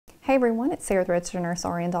Hey everyone, it's Sarah with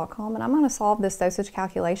RegisteredNurseRN.com, and I'm going to solve this dosage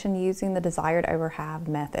calculation using the desired over half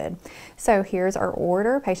method. So here's our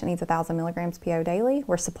order. Patient needs 1,000 milligrams PO daily.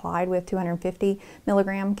 We're supplied with 250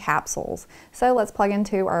 milligram capsules. So let's plug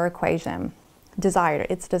into our equation. Desired.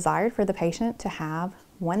 It's desired for the patient to have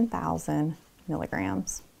 1,000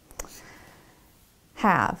 milligrams.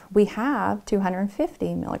 We have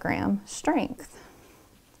 250 milligram strength.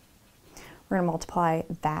 We're going to multiply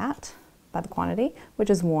that by the quantity, which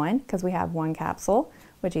is 1, because we have 1 capsule,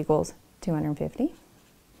 which equals 250.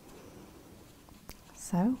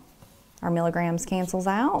 So our milligrams cancels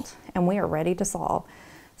out, and we are ready to solve.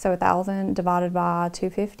 So 1,000 divided by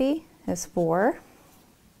 250 is 4,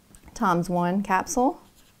 times 1 capsule.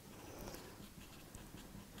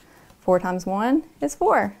 4 times 1 is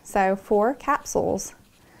 4. So 4 capsules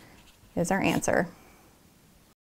is our answer.